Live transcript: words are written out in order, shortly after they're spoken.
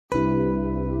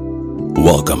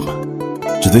Welcome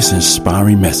to this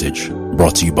inspiring message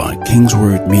brought to you by King's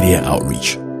Word Media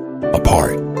Outreach, a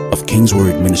part of King's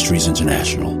Word Ministries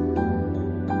International.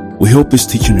 We hope this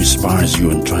teaching inspires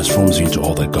you and transforms you into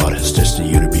all that God has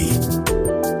destined you to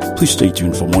be. Please stay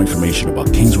tuned for more information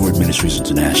about King's Word Ministries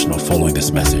International following this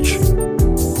message.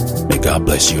 May God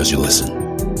bless you as you listen.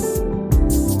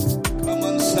 Come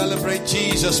on, celebrate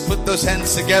Jesus. Put those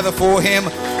hands together for Him.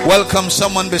 Welcome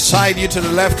someone beside you to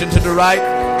the left and to the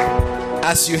right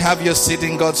as you have your seat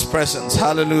in God's presence.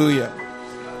 Hallelujah.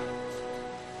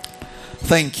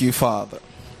 Thank you, Father.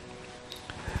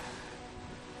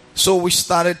 So we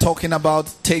started talking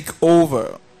about take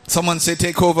over. Someone say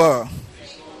take over.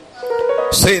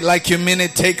 Say it like you mean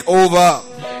it, take over.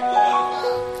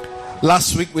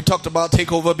 Last week we talked about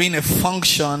take over being a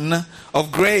function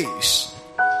of grace.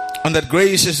 And that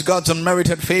grace is God's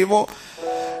unmerited favor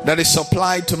that is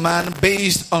supplied to man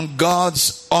based on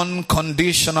God's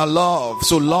unconditional love.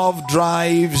 So love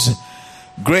drives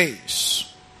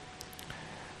grace.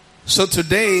 So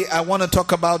today I want to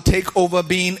talk about take over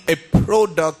being a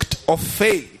product of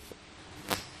faith.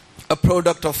 A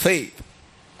product of faith.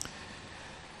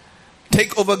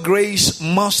 Take over grace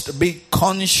must be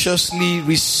consciously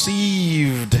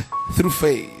received through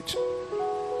faith.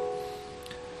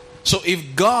 So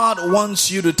if God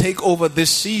wants you to take over this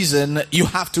season, you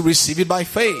have to receive it by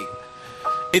faith.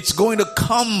 It's going to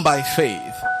come by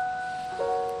faith.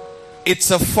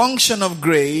 It's a function of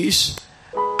grace,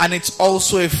 and it's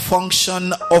also a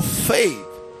function of faith.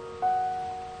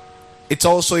 It's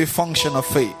also a function of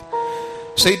faith.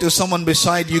 Say to someone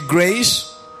beside you,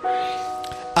 grace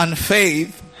and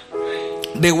faith,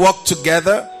 they work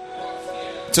together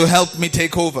to help me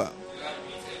take over.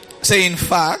 Say, in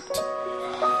fact,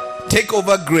 take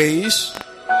over grace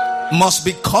must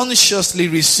be consciously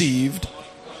received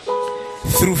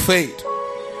through faith.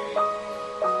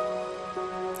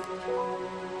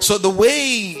 So the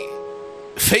way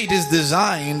faith is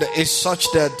designed is such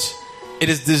that it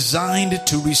is designed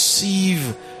to receive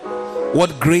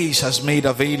what grace has made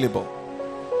available.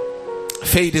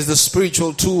 Faith is the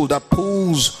spiritual tool that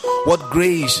pulls what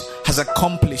grace has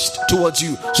accomplished towards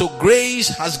you. So grace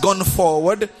has gone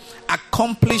forward,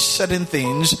 accomplished certain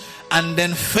things, and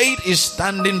then faith is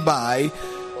standing by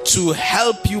to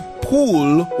help you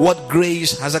pull what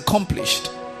grace has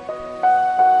accomplished.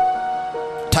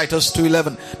 Titus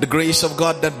 2:11, the grace of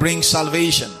God that brings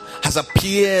salvation has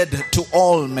appeared to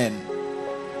all men.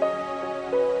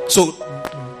 So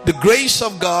the grace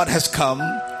of God has come,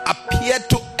 appeared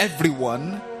to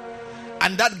everyone,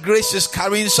 and that grace is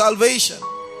carrying salvation.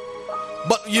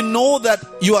 But you know that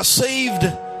you are saved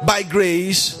by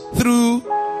grace through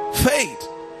faith.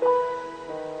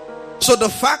 So the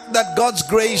fact that God's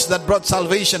grace that brought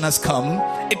salvation has come,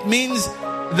 it means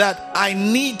that I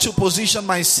need to position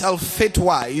myself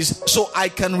faith-wise so I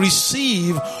can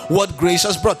receive what grace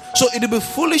has brought. So it would be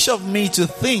foolish of me to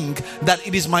think that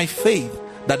it is my faith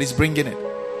that is bringing it.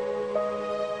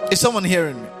 Is someone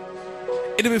hearing me?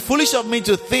 It would be foolish of me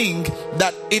to think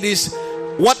that it is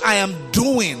what I am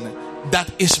doing that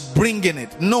is bringing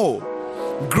it. No.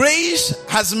 Grace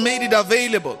has made it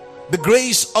available. The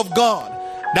grace of God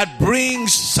that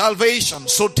brings salvation,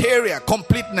 soteria,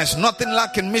 completeness, nothing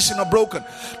lacking, missing or broken.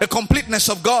 The completeness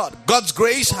of God. God's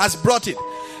grace has brought it.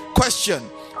 Question: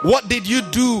 what did you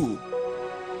do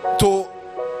to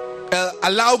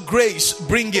allow grace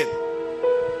bring it?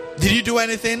 Did you do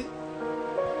anything?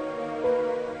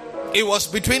 It was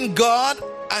between God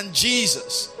and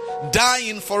Jesus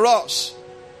dying for us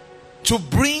to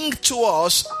bring to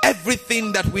us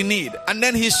everything that we need. And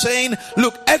then He's saying,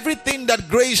 look, everything that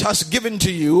grace has given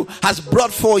to you, has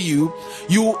brought for you,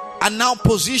 you are now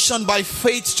positioned by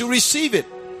faith to receive it.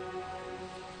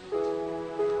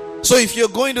 So if you're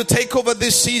going to take over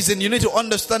this season, you need to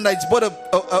understand that it's both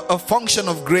a function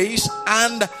of grace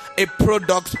and a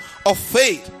product of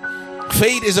faith.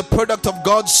 Faith is a product of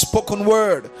God's spoken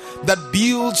word that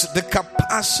builds the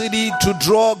capacity to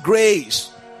draw grace.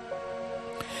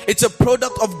 It's a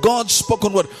product of God's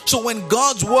spoken word. So when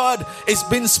God's word is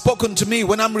being spoken to me,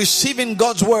 when I'm receiving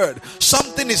God's word,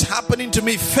 something is happening to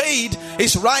me. Faith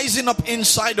is rising up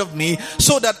inside of me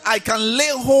so that I can lay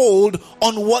hold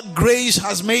on what grace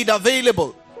has made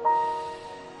available.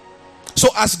 So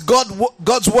as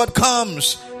God's word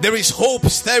comes, there is hope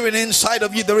stirring inside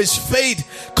of you. There is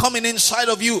faith coming inside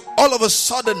of you. All of a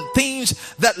sudden,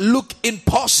 things that look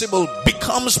impossible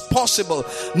becomes possible.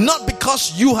 Not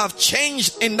because you have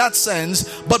changed in that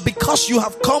sense, but because you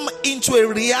have come into a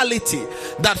reality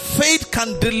that faith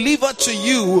can deliver to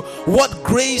you what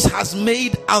grace has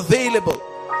made available.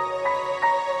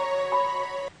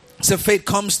 So faith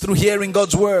comes through hearing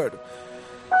God's word.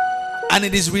 And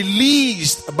it is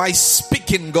released by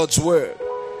speaking God's word.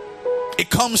 It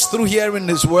comes through hearing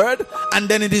His word, and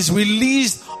then it is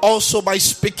released also by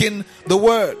speaking the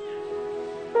word.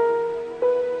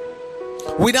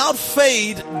 Without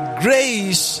faith,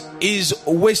 grace is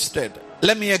wasted.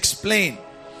 Let me explain.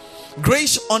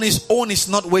 Grace on its own is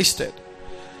not wasted.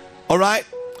 Alright?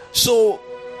 So,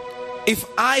 if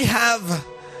I have...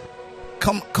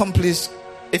 Come please.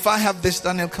 If I have this,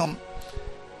 Daniel, come.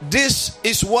 This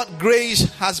is what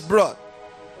grace has brought.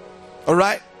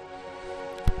 Alright?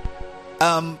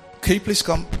 Can you please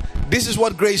come? This is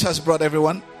what grace has brought,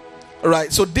 everyone.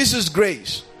 Alright, so this is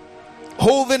grace.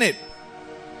 Holding it.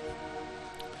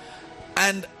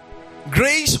 And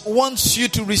grace wants you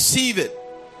to receive it.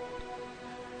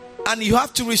 And you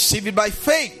have to receive it by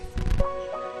faith.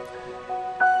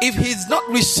 If he's not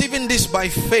receiving this by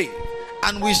faith,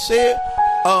 and we say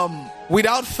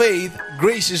without faith,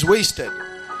 grace is wasted,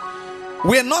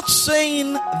 we're not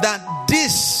saying that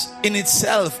this in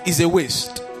itself is a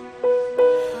waste.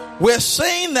 We're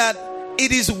saying that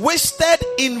it is wasted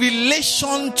in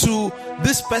relation to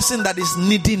this person that is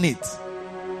needing it.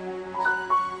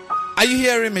 Are you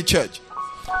hearing me, church?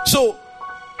 So,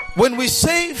 when we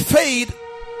say faith,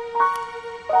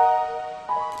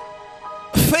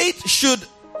 faith should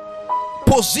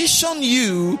position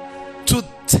you to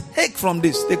take from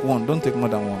this. Take one, don't take more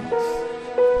than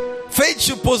one. Faith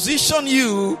should position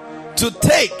you to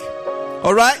take.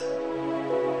 Alright?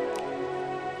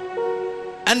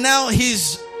 And now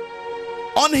he's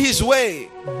on his way,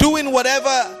 doing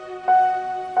whatever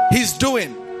he's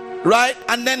doing. Right?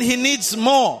 And then he needs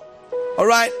more.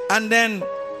 Alright? And then,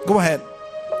 go ahead.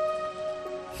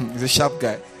 He's a sharp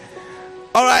guy.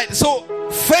 Alright, so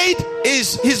faith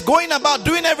is, he's going about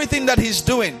doing everything that he's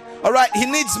doing. Alright, he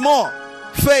needs more.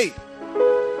 Faith.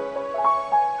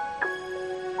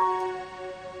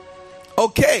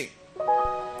 Okay.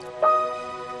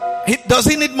 Does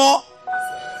he need more?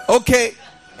 Okay.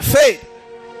 Faith.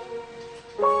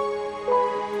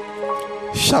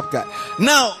 Sharp guy.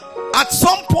 Now, at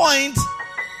some point,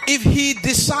 if he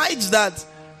decides that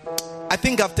I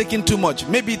think I've taken too much,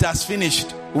 maybe it has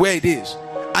finished where it is,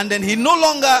 and then he no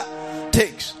longer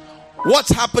takes, what's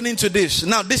happening to this?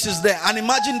 Now this is there, and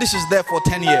imagine this is there for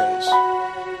 10 years,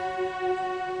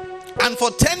 and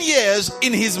for 10 years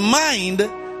in his mind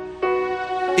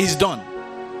is done.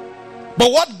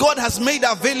 But what God has made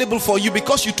available for you,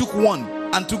 because you took one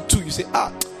and took two, you say,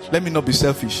 let me not be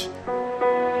selfish.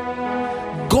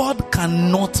 God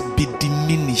cannot be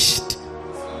diminished.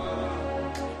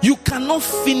 You cannot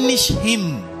finish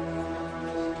him.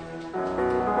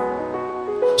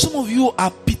 Some of you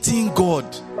are pitying God.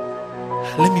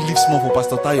 Let me leave small for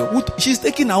Pastor Tayo. She's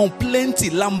taking her own plenty,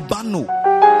 lambano.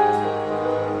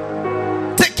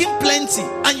 Taking plenty.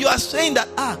 And you are saying that,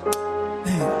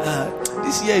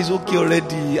 this year is okay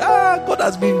already. God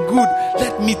has been good.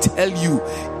 Let me tell you,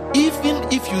 even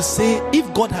if you say,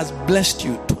 if God has blessed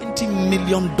you $20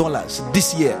 million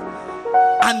this year,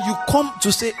 and you come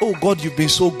to say, oh God, you've been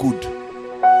so good,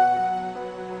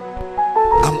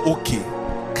 I'm okay.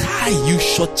 You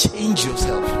should change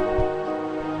yourself.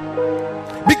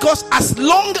 Because as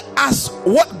long as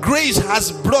what grace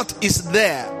has brought is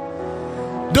there,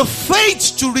 the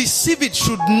faith to receive it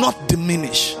should not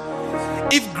diminish.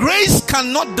 If grace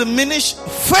cannot diminish,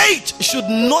 faith should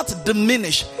not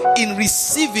diminish in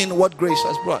receiving what grace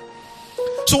has brought.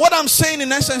 So what I'm saying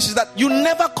in essence is that you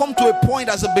never come to a point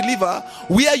as a believer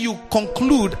where you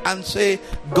conclude and say,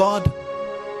 God,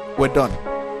 we're done.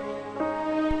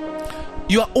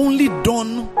 You are only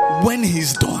done when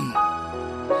he's done.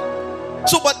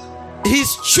 So, but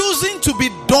he's choosing to be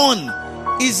done.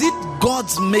 Is it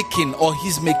God's making or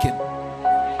his making?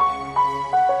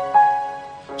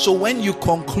 So when you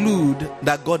conclude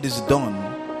that God is done,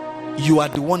 you are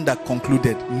the one that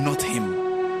concluded, not him.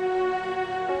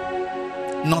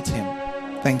 Not him.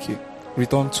 Thank you.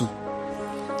 Return to.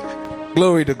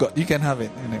 Glory to God. You can have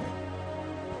it. Anyway.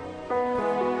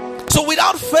 So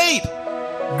without faith,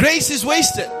 grace is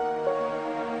wasted.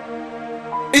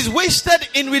 It's wasted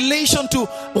in relation to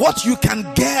what you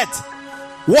can get,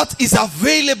 what is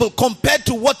available compared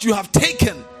to what you have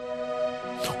taken.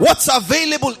 What's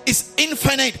available is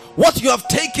infinite. What you have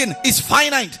taken is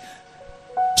finite.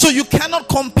 So you cannot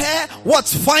compare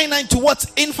what's finite to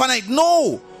what's infinite.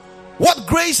 No. What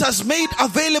grace has made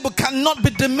available cannot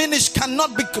be diminished,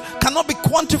 cannot be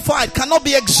quantified, cannot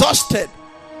be exhausted.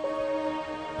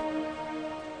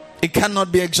 It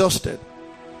cannot be exhausted.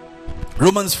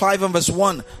 Romans 5 and verse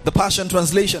 1, the Passion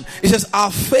Translation, it says,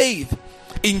 our faith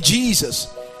in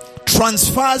Jesus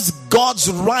transfers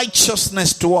God's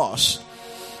righteousness to us,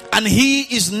 and he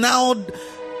is now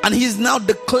And He now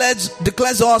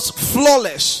declares us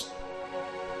flawless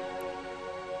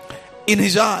in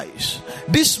His eyes.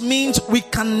 This means we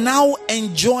can now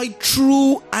enjoy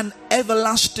true and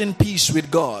everlasting peace with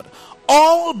God.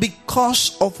 All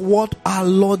because of what our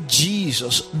Lord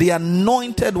Jesus, the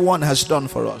Anointed One, has done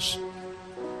for us.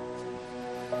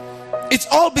 It's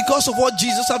all because of what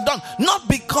Jesus has done, not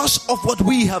because of what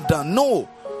we have done. No.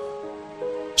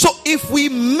 So if we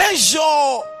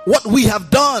measure what we have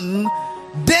done,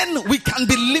 then we can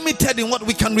be limited in what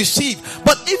we can receive.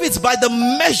 But if it's by the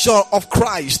measure of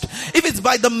Christ, if it's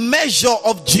by the measure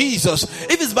of Jesus,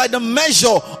 if it's by the measure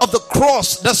of the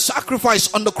cross, the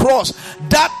sacrifice on the cross,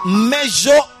 that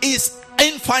measure is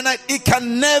infinite. It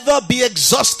can never be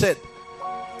exhausted.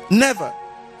 Never.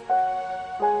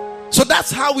 So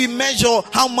that's how we measure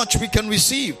how much we can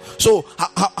receive. So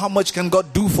how much can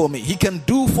God do for me? He can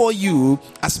do for you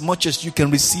as much as you can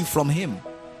receive from Him.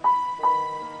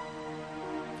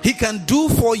 He can do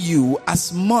for you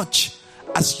as much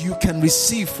as you can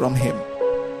receive from Him.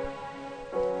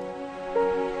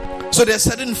 So there are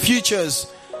certain features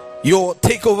your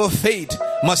takeover faith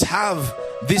must have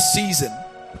this season.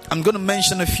 I'm going to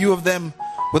mention a few of them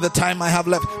with the time I have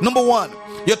left. Number one,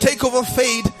 your takeover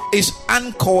faith is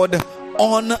anchored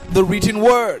on the written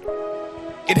word.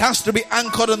 It has to be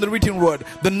anchored on the written word.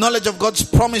 The knowledge of God's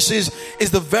promises is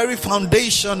the very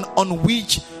foundation on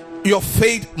which your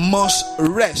faith must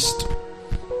rest.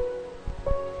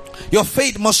 Your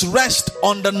faith must rest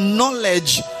on the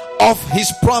knowledge of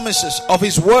His promises, of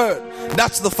His word.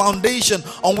 That's the foundation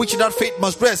on which that faith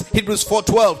must rest. Hebrews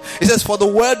 4:12. It says, "For the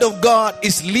word of God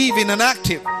is living and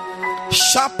active,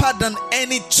 sharper than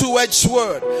any two-edged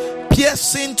sword,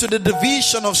 piercing to the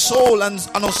division of soul and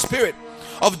of spirit,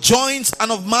 of joints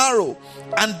and of marrow,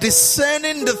 and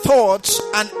discerning the thoughts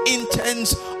and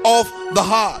intents of the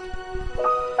heart."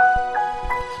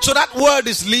 So that word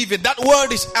is living, that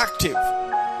word is active.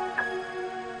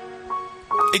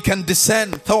 It can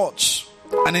discern thoughts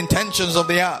and intentions of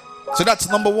the heart. So that's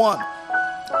number one.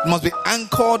 It must be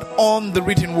anchored on the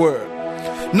written word.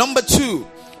 Number two,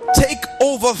 take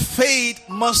over faith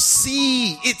must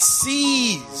see. It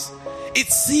sees.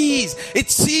 It sees. It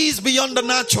sees beyond the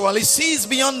natural. It sees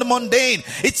beyond the mundane.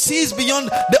 It sees beyond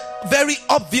the very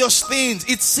obvious things.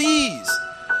 It sees.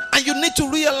 And you need to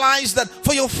realize that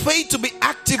for your faith to be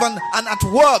active and at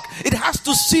work, it has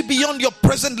to see beyond your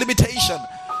present limitation.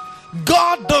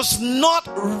 God does not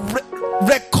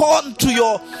reckon to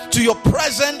your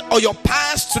present or your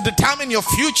past to determine your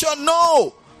future.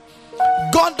 No.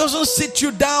 God doesn't sit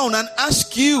you down and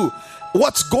ask you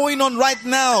what's going on right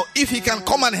now, if He can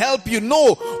come and help you.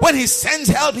 No. When He sends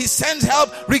help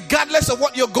regardless of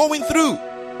what you're going through.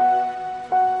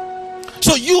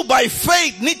 So you by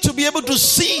faith need to be able to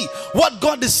see what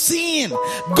God is seeing.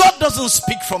 God doesn't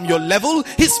speak from your level.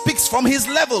 He speaks from His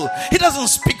level. He doesn't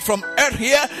speak from earth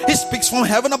here. He speaks from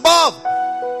heaven above.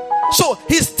 So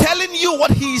He's telling you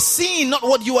what He is seeing, not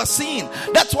what you are seeing.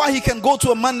 That's why He can go to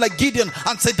a man like Gideon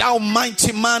and say, "Thou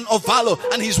mighty man of valor."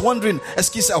 And he's wondering,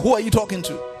 "Eskisa, who are you talking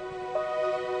to?"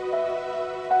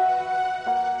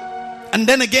 And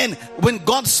then again, when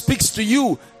God speaks to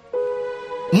you,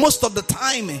 most of the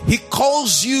time He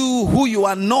calls you who you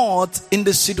are not in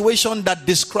the situation that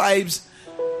describes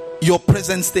your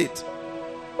present state.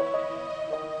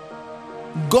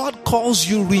 God calls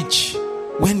you rich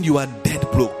when you are dead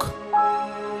broke.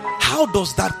 How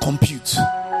does that compute?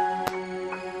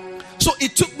 So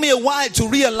it took me a while to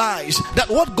realize that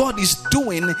what God is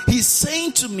doing, He's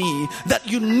saying to me that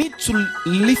you need to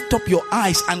lift up your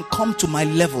eyes and come to my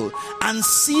level and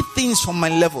see things from my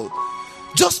level.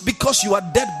 Just because you are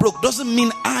dead broke doesn't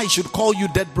mean I should call you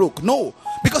dead broke. No,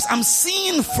 because I'm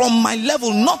seeing from my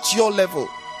level, not your level.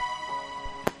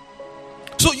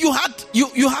 So you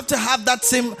have to have that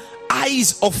same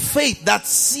eyes of faith that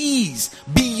sees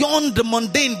beyond the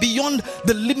mundane, beyond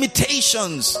the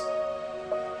limitations.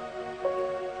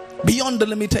 Beyond the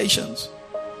limitations.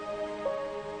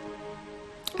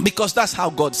 Because that's how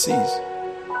God sees.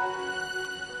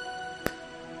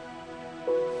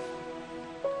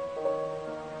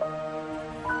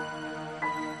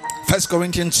 First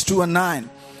Corinthians 2:9.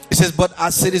 It says, "But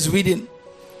as it is written,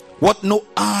 what no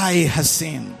eye has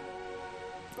seen,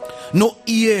 no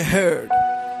ear heard,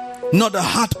 nor the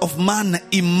heart of man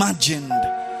imagined,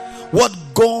 what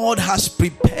God has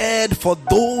prepared for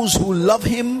those who love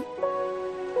Him.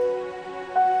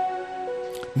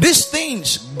 These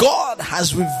things God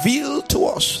has revealed to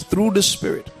us through the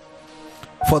Spirit.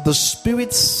 For the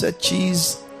Spirit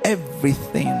searches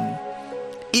everything,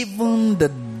 even the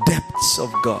depths of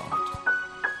God."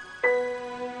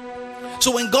 So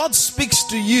when God speaks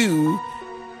to you,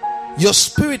 Your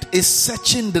spirit is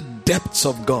searching the depths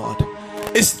of God.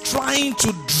 It's trying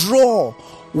to draw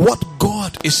what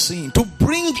God is seeing, to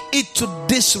bring it to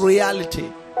this reality.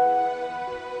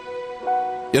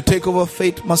 Your takeover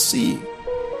faith must see.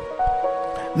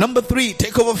 Number 3,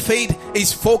 takeover faith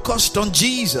is focused on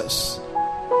Jesus.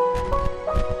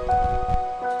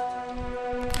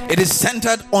 It is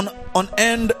centered on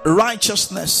unearned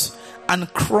righteousness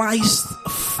and Christ's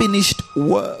finished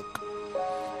work.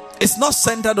 It's not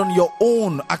centered on your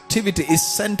own activity. It's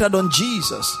centered on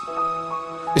Jesus.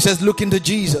 It says, look into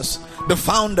Jesus, the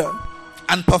founder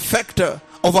and perfecter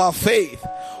of our faith,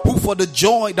 who for the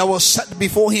joy that was set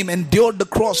before him endured the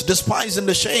cross, despising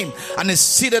the shame, and is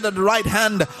seated at the right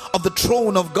hand of the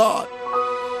throne of God.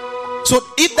 So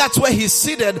if that's where he's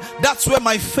seated, that's where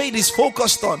my faith is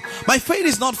focused on. My faith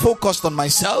is not focused on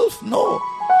myself. No.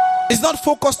 It's not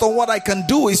focused on what I can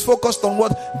do. It's focused on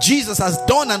what Jesus has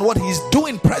done and what he's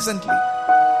doing presently.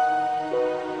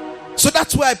 So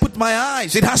that's where I put my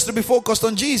eyes. It has to be focused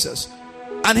on Jesus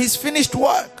and his finished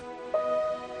work.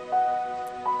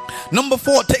 Number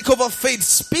 4, takeover faith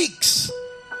speaks.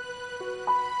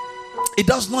 It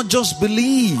does not just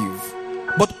believe,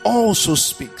 but also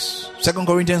speaks. 2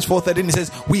 Corinthians 4:13, it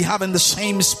says, we have in the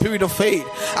same spirit of faith,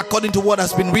 according to what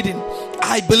has been written.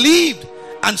 I believed,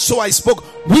 and so I spoke.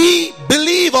 We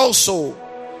believe also,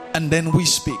 and then we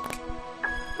speak.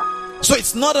 So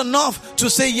it's not enough to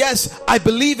say, yes, I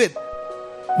believe it,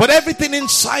 but everything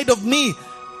inside of me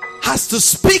has to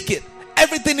speak it.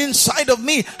 Everything inside of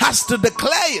me has to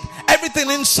declare it.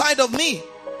 Everything inside of me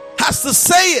has to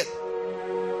say it.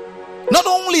 Not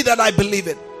only that I believe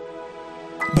it,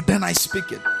 but then I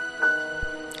speak it.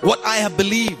 What I have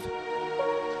believed,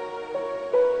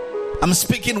 I'm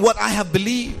speaking what I have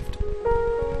believed.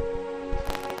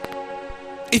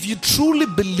 If you truly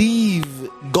believe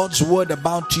God's word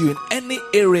about you in any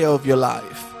area of your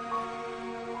life,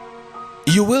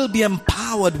 you will be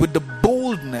empowered with the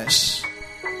boldness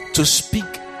to speak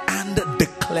and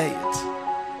declare it,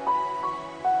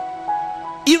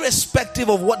 irrespective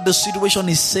of what the situation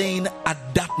is saying at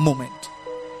that moment.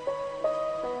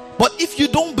 But if you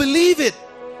don't believe it,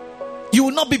 you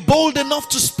will not be bold enough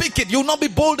to speak it. You will not be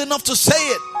bold enough to say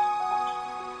it.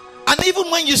 And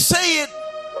even when you say it,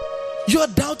 you are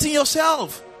doubting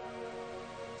yourself.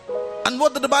 And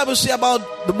what did the Bible say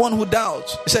about the one who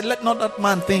doubts? It said, let not that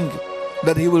man think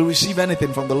that he will receive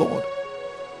anything from the Lord.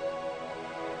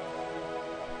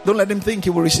 Don't let him think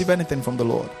he will receive anything from the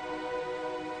Lord.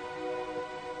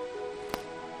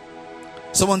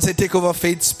 Someone say, takeover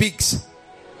faith speaks.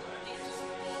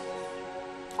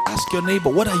 Ask your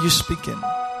neighbor, what are you speaking?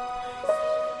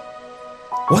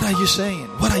 What are you saying?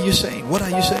 What are you saying? What are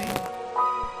you saying?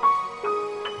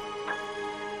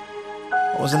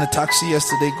 I was in a taxi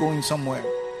yesterday going somewhere.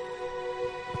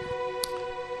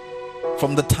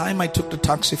 From the time I took the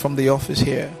taxi from the office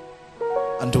here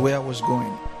and to where I was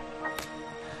going,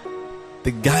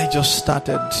 the guy just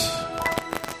started,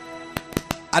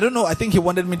 I don't know, I think he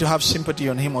wanted me to have sympathy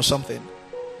on him or something.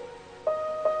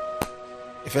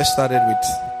 He first started with,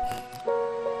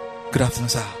 good afternoon,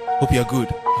 sir. Hope you're good.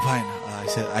 Fine. I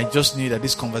said, I just knew that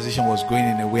this conversation was going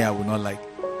in a way I would not like.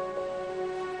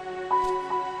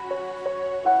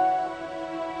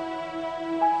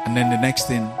 And then the next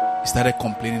thing, he started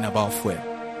complaining about fuel.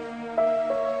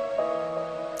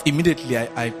 Immediately,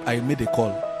 I made a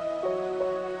call.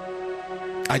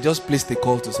 I just placed a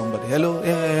call to somebody. Hello?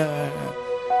 Yeah.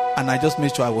 And I just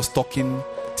made sure I was talking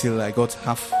till I got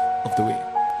half of the way.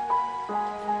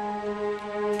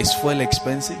 Is fuel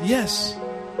expensive? Yes.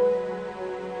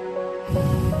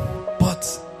 But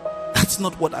that's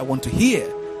not what I want to hear,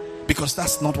 because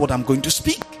that's not what I'm going to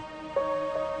speak.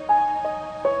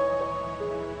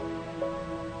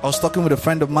 I was talking with a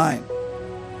friend of mine,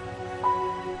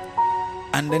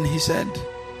 and then he said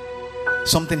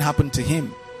something happened to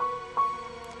him.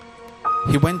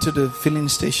 He went to the filling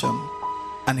station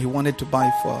and he wanted to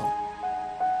buy fuel.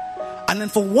 And then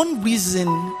for one reason,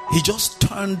 he just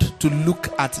turned to look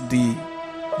at the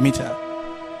meter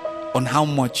on how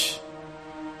much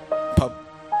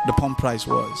the pump price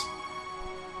was.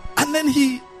 And then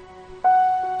he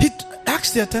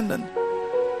asked the attendant,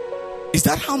 is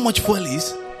that how much fuel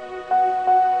is?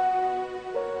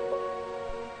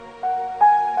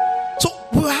 So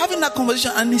we were having that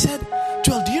conversation and he said,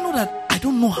 Joel, do you know that I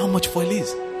don't know how much fuel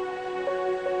is?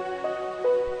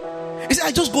 He said,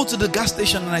 I just go to the gas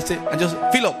station and I just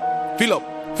fill up.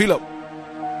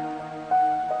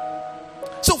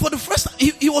 So for the first time,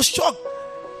 he was shocked.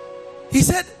 He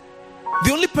said,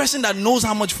 the only person that knows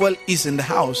how much fuel is in the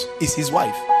house is his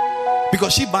wife,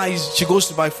 because she goes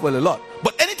to buy fuel a lot.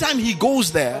 But anytime he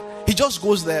goes there, He just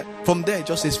goes there. From there, he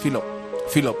just says, fill up,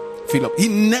 fill up, fill up. He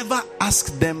never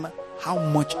asks them how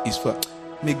much is for.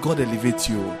 May God elevate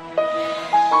you.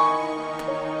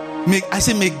 May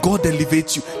God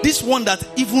elevate you. This one that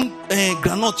even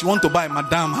granite you want to buy,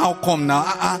 madam, how come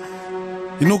now?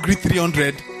 You know, greet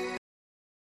 300.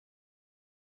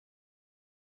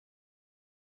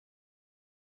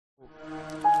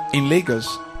 In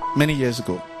Lagos, many years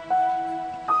ago,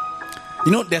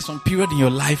 you know, there's some period in your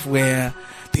life where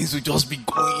things will just be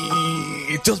going.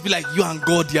 It just be like you and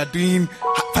God, you are doing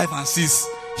 5 and 6.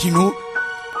 You know,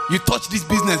 you touch this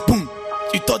business, boom.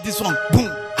 You touch this one,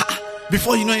 boom.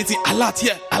 Before you know anything, alert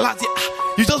here, alert here.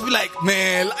 You just be like,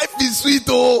 man, life is sweet,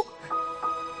 oh.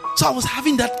 So I was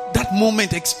having that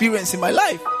moment experience in my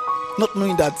life, not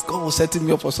knowing that God was setting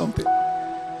me up for something.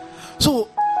 So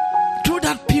through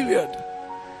that period,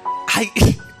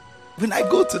 when I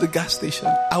go to the gas station,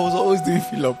 I was always doing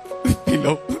fill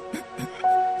up.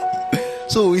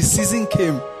 So his season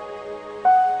came.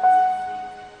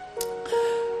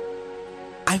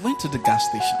 I went to the gas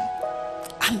station,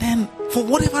 and then for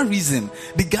whatever reason,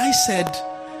 the guy said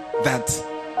that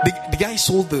the guy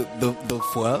sold the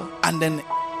fuel, and then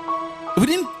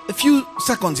within a few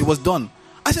seconds he was done.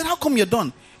 I said, how come you're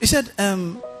done? He said,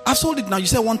 I've sold it now. You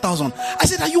said 1,000. I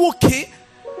said, are you okay?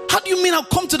 How do you mean I'll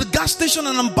come to the gas station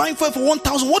and I'm buying fuel for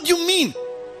 1,000? What do you mean?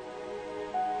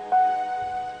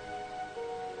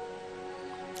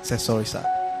 I said, sorry, sir.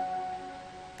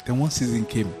 Then one season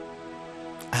came.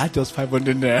 I had just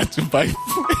 500 naira to buy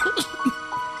fuel.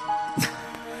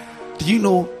 Do you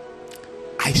know,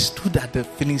 I stood at the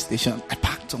filling station. I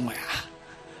parked somewhere.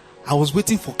 I was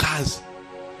waiting for cars.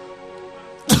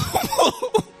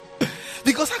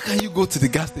 Because how can you go to the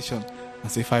gas station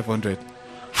and say 500?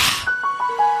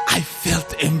 I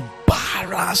felt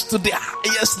embarrassed to the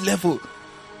highest level.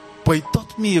 But it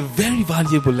taught me a very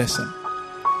valuable lesson.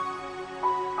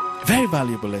 Very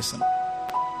valuable lesson.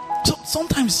 So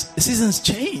sometimes seasons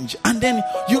change, and then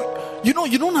you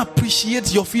don't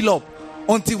appreciate your fill up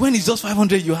until when it's just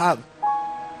 500 you have.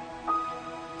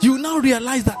 You now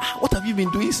realize that what have you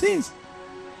been doing since?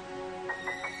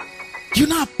 You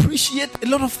now appreciate a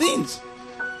lot of things.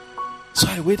 So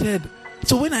I waited.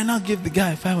 So when I now gave the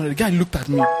guy 500, the guy looked at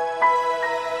me.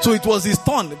 So it was his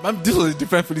turn. This was a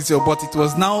different Felicia, but it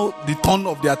was now the turn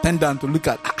of the attendant to look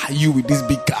at, are you with this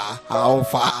big car? How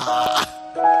far?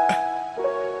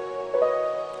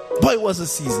 But it was a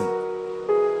season.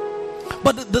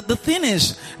 But the thing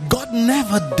is, God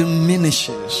never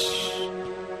diminishes.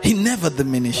 He never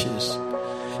diminishes.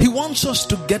 He wants us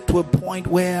to get to a point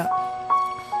where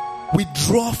we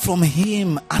draw from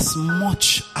Him as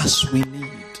much as we need.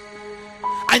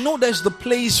 I know there's the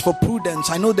place for prudence.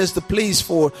 I know there's the place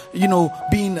for,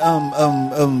 being,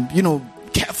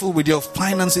 careful with your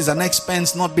finances and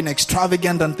expense, not being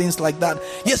extravagant and things like that.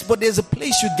 Yes, but there's a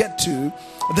place you get to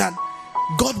that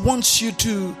God wants you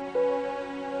to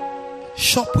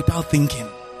shop without thinking.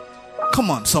 Come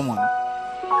on, someone.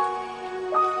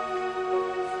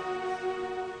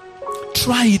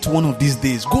 Try it one of these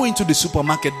days. Go into the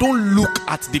supermarket. Don't look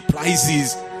at the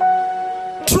prices.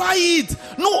 Try it.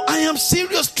 No, I am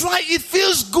serious. Try it.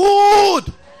 Feels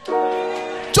good.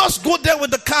 Just go there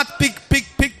with the cart. Pick.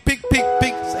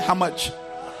 Say how much.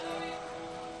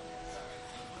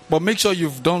 But make sure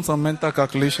you've done some mental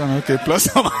calculation. Okay, plus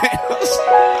or minus.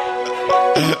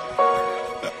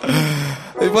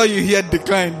 Before you hear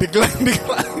decline.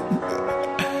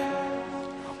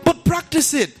 But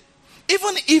practice it.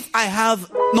 Even if I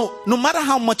have, no matter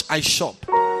how much I shop,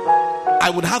 I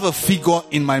would have a figure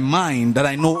in my mind that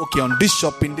I know, okay, on this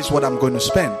shopping, this is what I'm going to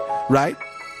spend, right?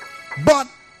 But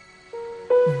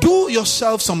do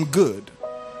yourself some good.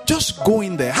 Just go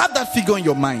in there. Have that figure in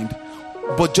your mind,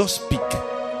 but just speak.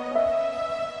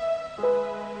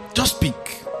 Just speak.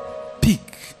 Pick.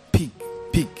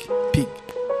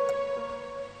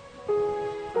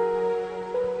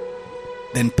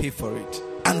 Then pay for it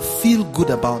and feel good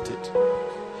about it.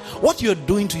 What you're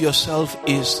doing to yourself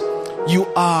is you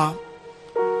are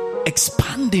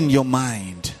expanding your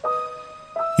mind.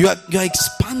 You are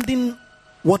expanding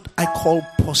what I call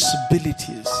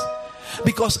possibilities.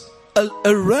 Because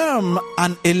a realm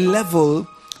and a level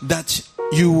that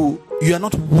you are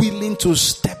not willing to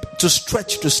step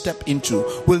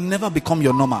into will never become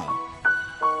your normal.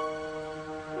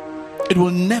 It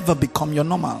will never become your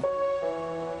normal.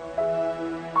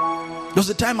 There was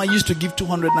a time I used to give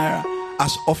 200 naira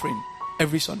as offering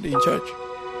every Sunday in church.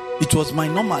 It was my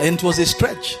normal, and it was a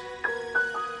stretch.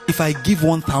 If I give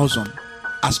 1,000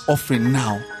 as offering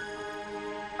now,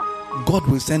 God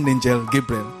will send angel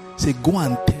Gabriel, say, go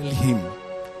and tell him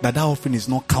that offering is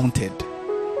not counted.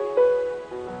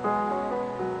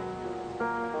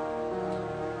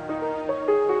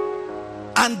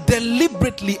 But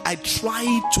deliberately, I try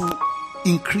to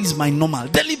increase my normal.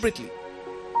 Deliberately,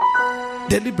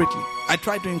 I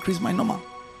try to increase my normal.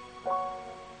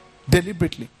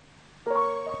 Deliberately.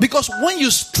 Because when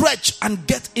you stretch and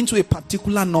get into a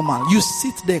particular normal, you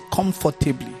sit there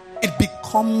comfortably. It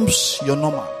becomes your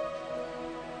normal.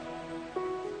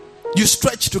 You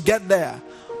stretch to get there.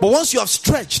 But once you have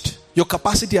stretched, your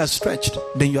capacity has stretched,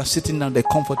 then you are sitting down there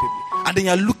comfortably. And then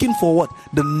you are looking for what?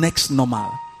 The next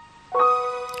normal.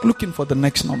 Looking for the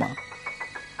next normal.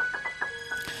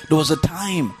 There was a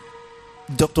time,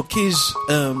 Dr. K's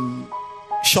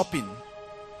shopping.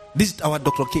 This is our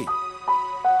Dr. K.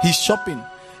 He's shopping.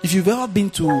 If you've ever been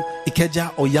to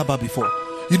Ikeja or Yaba before,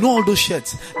 you know all those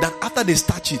shirts that after they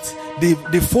starch it,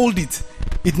 they fold it.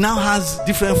 It now has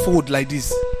different fold like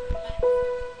this.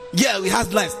 Yeah, it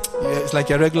has lines. Yeah, it's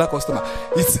like a regular customer.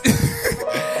 It's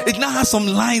it now has some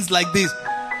lines like this.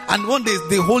 And one day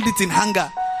they hold it in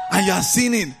hanger and you are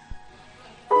seeing it.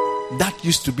 That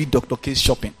used to be Dr. K's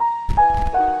shopping.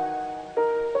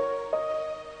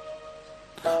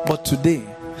 But today,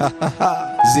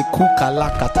 Zekukala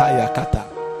kataya kata.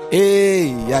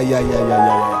 Hey,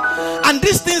 yeah. And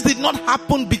these things did not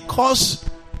happen because,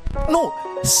 no,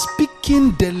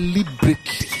 speaking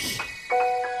deliberately.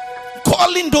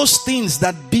 Calling those things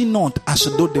that be not as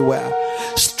though they were.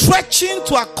 Stretching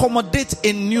to accommodate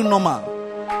a new normal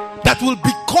that will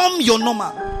become your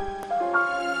normal.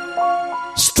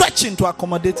 Stretching to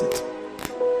accommodate it.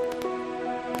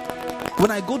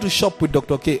 When I go to shop with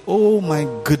Dr. K, oh my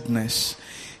goodness,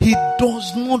 he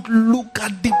does not look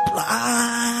at the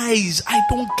price. I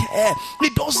don't care. He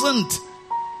doesn't.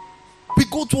 We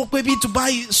go to work maybe to buy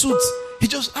suits. He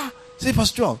just, say,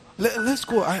 Pastor Joel, let's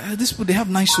go. This they have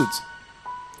nice suits.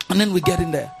 And then we get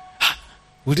in there.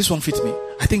 Will this one fit me?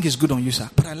 I think it's good on you, sir.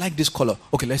 But I like this color.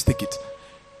 Okay, let's take it.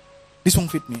 This one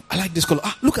fit me. I like this color.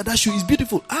 Look at that shoe. It's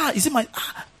beautiful. Is it my...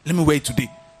 let me wear it today.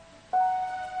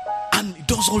 And he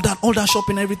does all that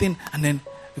shopping, everything. And then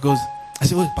he goes, I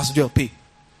say, oh, Pastor Joel, pay.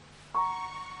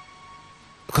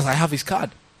 Because I have his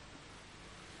card.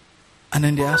 And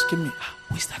then they're asking me,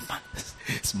 who is that man?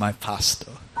 It's my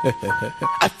pastor.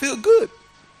 I feel good.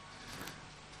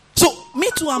 So, me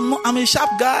too, I'm a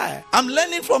sharp guy. I'm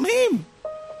learning from him.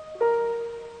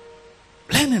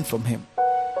 Learning from him.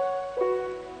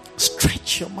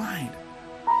 Stretch your mind.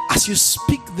 As you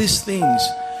speak these things,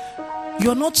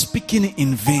 you're not speaking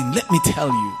in vain. Let me tell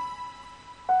you.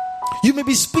 You may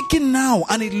be speaking now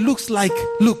and it looks like,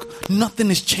 look,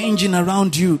 nothing is changing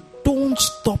around you. Don't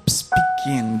stop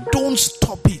speaking. Don't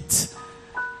stop it.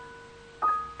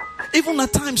 Even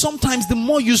at times, sometimes the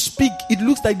more you speak, it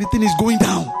looks like the thing is going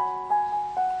down.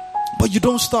 But you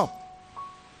don't stop.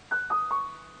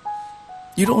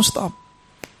 You don't stop.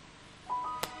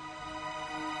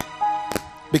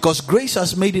 Because grace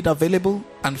has made it available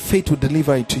and faith will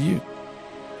deliver it to you.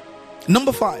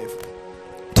 Number 5.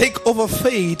 Take over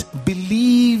faith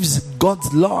believes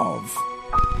God's love.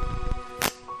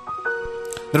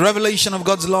 The revelation of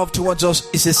God's love towards us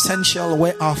is essential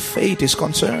where our faith is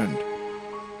concerned.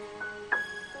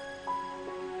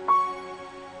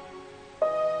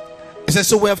 It says,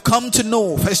 so we have come to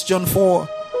know, 1 John 4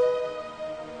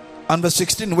 and verse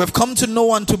 16, we have come to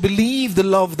know and to believe the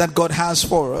love that God has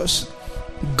for us.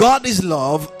 God is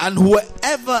love, and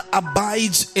whoever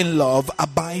abides in love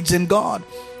abides in God,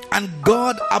 and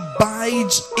God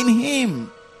abides in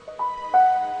him.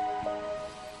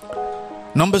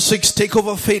 Number 6, take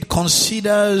over faith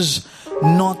considers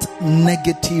not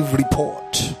negative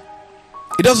report.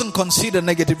 It doesn't consider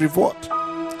negative report.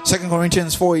 2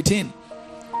 Corinthians 4:18.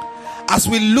 As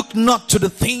we look not to the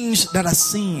things that are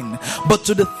seen, but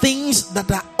to the things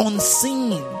that are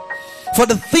unseen. For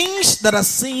the things that are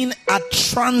seen are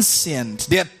transient,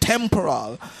 they are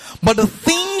temporal, but the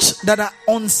things that are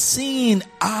unseen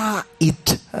are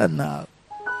eternal.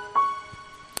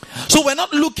 So we're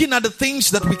not looking at the things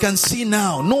that we can see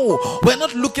now. No, we're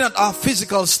not looking at our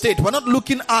physical state. We're not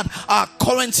looking at our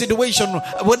current situation.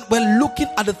 We're looking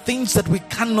at the things that we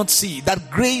cannot see,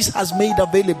 that grace has made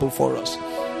available for us.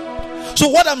 So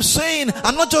what I'm saying,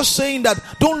 I'm not just saying that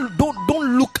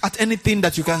don't look at anything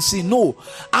that you can see. No,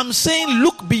 I'm saying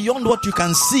look beyond what you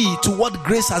can see to what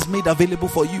grace has made available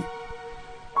for you.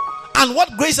 And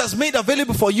what grace has made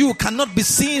available for you cannot be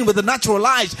seen with the natural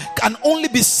eyes, can only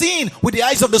be seen with the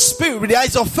eyes of the Spirit, with the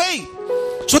eyes of faith.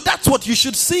 So that's what you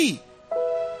should see.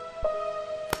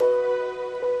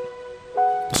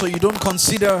 So you don't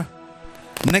consider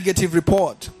negative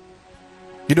report.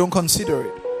 You don't consider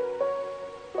it.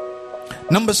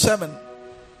 Number 7,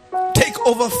 take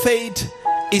over faith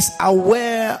is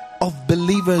aware of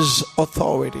believers'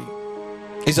 authority.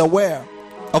 Is aware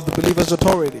of the believer's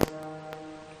authority.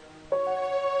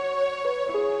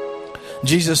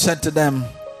 Jesus said to them,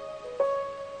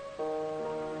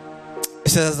 he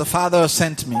says, the Father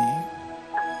sent me,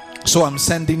 so I'm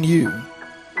sending you.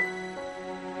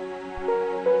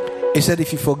 He said,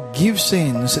 if you forgive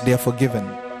sins, they are forgiven.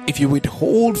 If you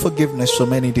withhold forgiveness from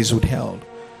many, it is withheld.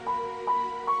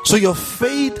 So your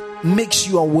faith makes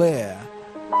you aware.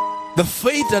 The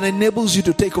faith that enables you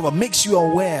to take over makes you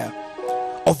aware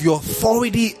of your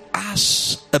authority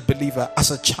as a believer,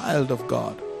 as a child of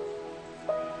God.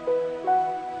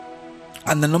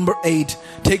 And the number 8,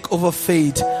 take over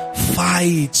faith,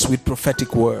 fights with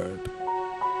prophetic word.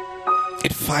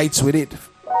 It fights with it.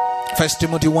 1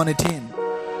 Timothy 1:18.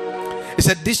 It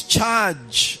said, this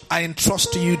charge I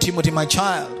entrust to you, Timothy, my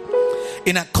child,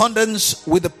 in accordance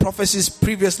with the prophecies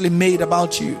previously made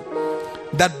about you,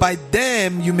 that by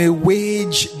them you may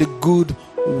wage the good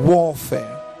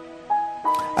warfare.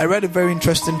 I read a very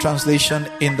interesting translation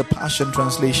in the Passion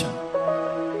Translation.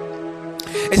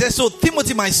 It says, so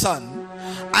Timothy, my son,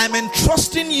 I'm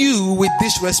entrusting you with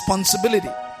this responsibility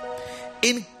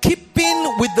in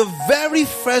keeping with the very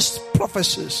first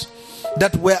prophecies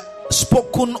that were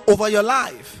spoken over your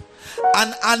life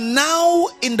and are now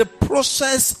in the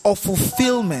process of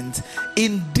fulfillment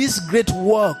in this great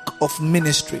work of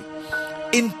ministry.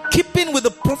 In keeping with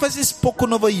the prophecies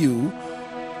spoken over you,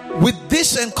 with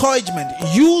this encouragement,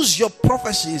 use your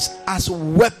prophecies as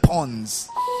weapons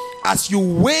as you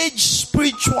wage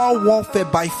spiritual warfare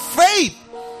by faith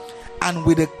and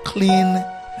with a clean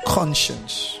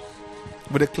conscience.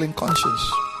 With a clean conscience.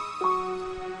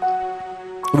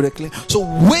 So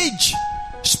wage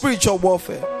spiritual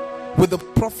warfare with the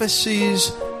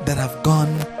prophecies that have gone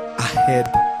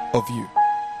ahead of you.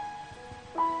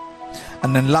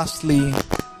 And then lastly,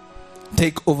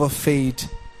 take over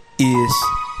faith is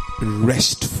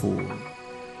restful.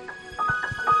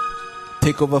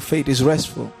 Take over faith is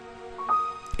restful.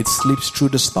 It sleeps through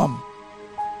the storm.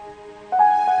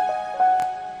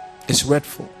 It's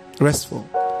restful.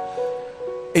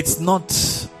 It's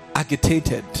not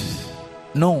agitated.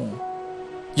 No,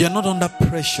 you're not under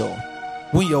pressure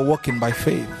when you're walking by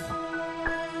faith.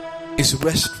 It's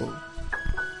restful.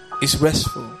 It's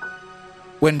restful.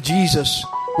 When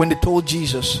they told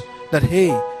Jesus that, hey,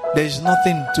 there is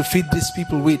nothing to feed these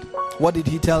people with, what did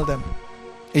he tell them?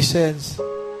 He says,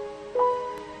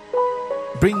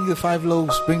 bring the 5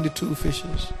 loaves, bring the 2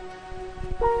 fishes.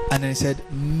 And then he said,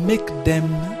 make them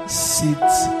sit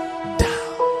down.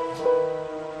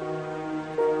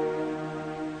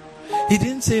 He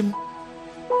didn't say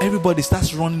everybody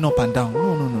starts running up and down.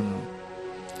 No.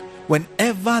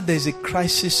 Whenever there's a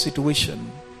crisis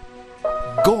situation,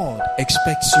 God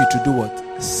expects you to do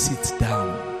what? Sit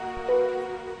down.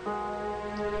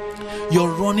 Your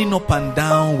running up and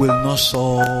down will not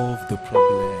solve the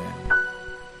problem.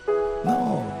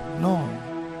 No.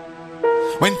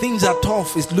 When things are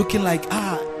tough, it's looking like,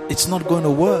 it's not going to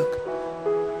work.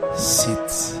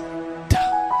 Sit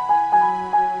down.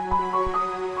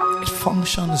 It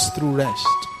functions through rest.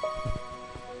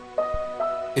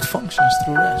 It functions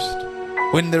through rest.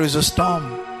 When there is a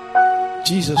storm,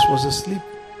 Jesus was asleep.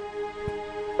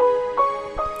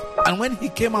 And when he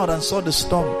came out and saw the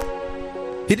storm,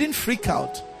 he didn't freak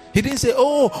out. He didn't say,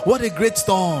 oh, what a great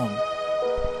storm.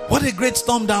 What a great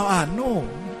storm thou art. No.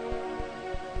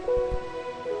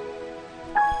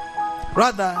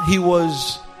 Rather, he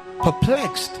was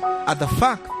perplexed at the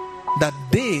fact that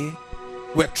they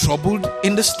were troubled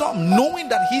in the storm, knowing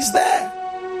that he's there.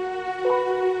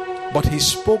 But he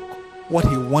spoke what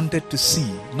he wanted to see,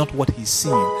 not what he's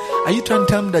seeing. Are you trying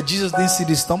to tell me that Jesus didn't see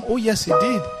the storm? Oh, yes, he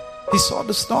did. He saw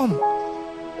the storm.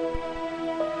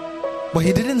 But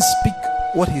he didn't speak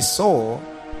what he saw.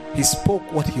 He spoke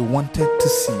what he wanted to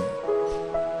see.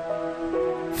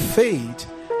 Faith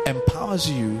empowers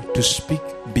you to speak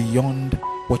beyond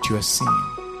what you are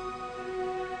seeing.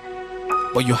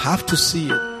 But you have to see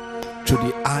it through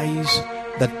the eyes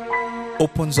that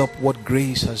opens up what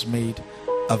grace has made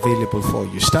available for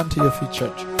you. Stand to your feet,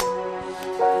 church.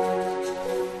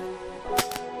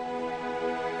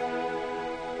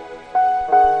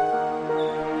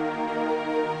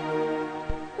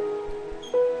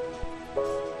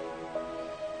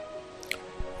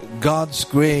 God's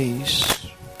grace,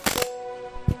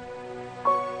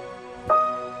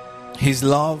 His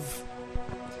love,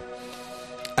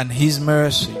 and His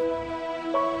mercy,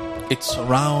 it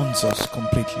surrounds us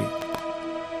completely.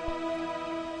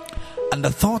 And the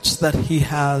thoughts that He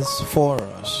has for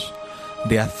us,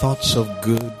 they are thoughts of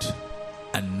good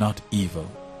and not evil,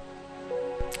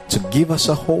 to give us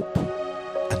a hope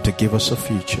and to give us a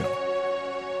future.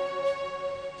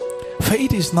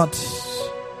 Faith is not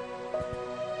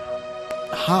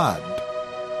hard.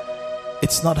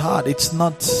 It's not hard. It's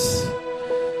not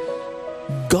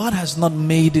God has not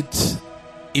made it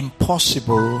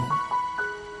impossible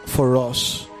for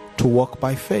us to walk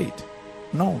by faith.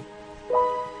 No.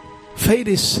 Faith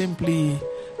is simply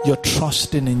your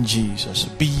trusting in Jesus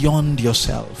beyond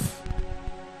yourself.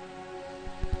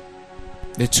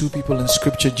 The two people in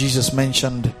scripture Jesus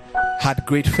mentioned had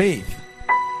great faith.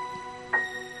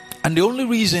 And the only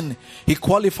reason he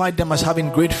qualified them as having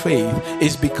great faith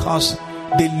is because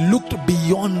they looked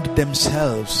beyond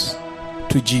themselves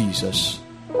to Jesus.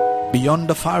 Beyond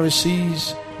the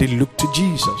Pharisees, they looked to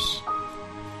Jesus.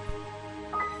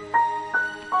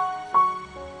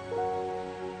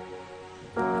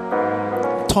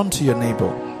 Turn to your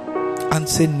neighbor and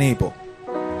say, neighbor,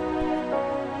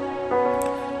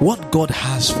 what God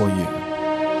has for you.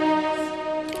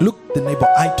 Look the neighbor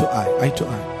eye to eye, eye to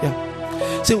eye.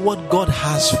 Yeah. Say what God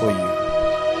has for you.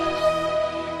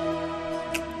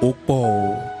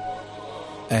 Opo.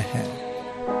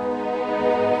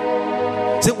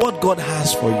 Say what God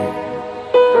has for you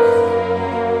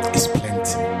is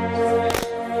plenty.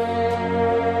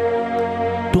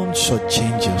 Don't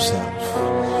shortchange yourself.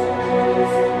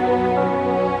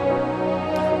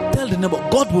 Tell the neighbor,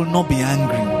 God will not be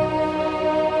angry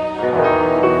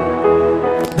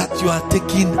that you are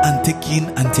taking and taking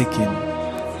and taking.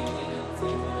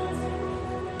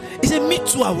 He said, me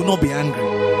too, I will not be angry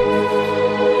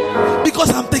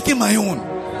because I'm taking my own.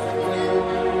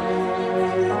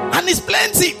 And it's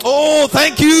plenty. Oh,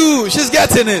 thank you. She's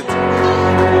getting it.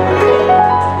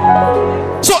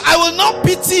 So I will not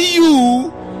pity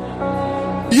you,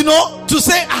 to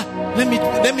say, let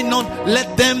me not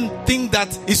let them think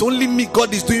that it's only me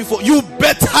God is doing for. You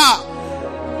better.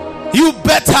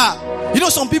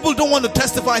 Some people don't want to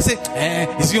testify and say,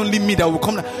 it's only me that will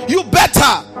come down. You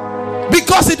better.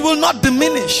 Because it will not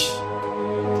diminish.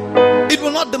 It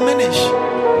will not diminish.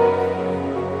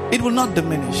 It will not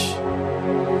diminish.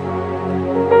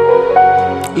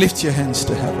 Lift your hands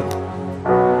to heaven.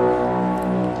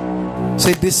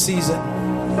 Say, this season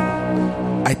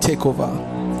I take over.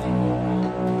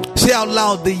 Say out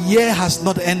loud, the year has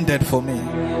not ended for me.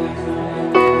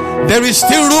 There is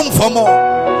still room for more.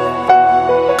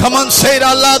 Come on, say it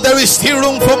out loud. There is still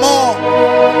room for more.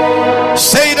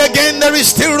 Say it again. There is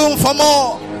still room for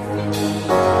more.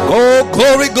 Oh,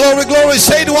 glory, glory, glory.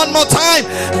 Say it one more time.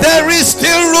 There is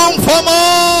still room for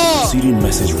more. The preceding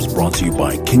message was brought to you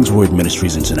by Kingsword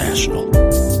Ministries International.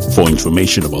 For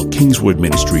information about Kingsword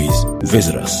Ministries,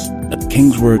 visit us at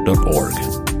kingsword.org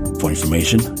for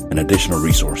information and additional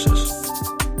resources.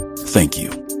 Thank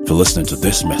you for listening to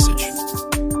this message.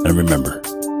 And remember,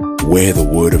 where the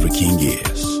word of a king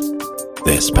is,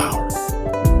 there's power.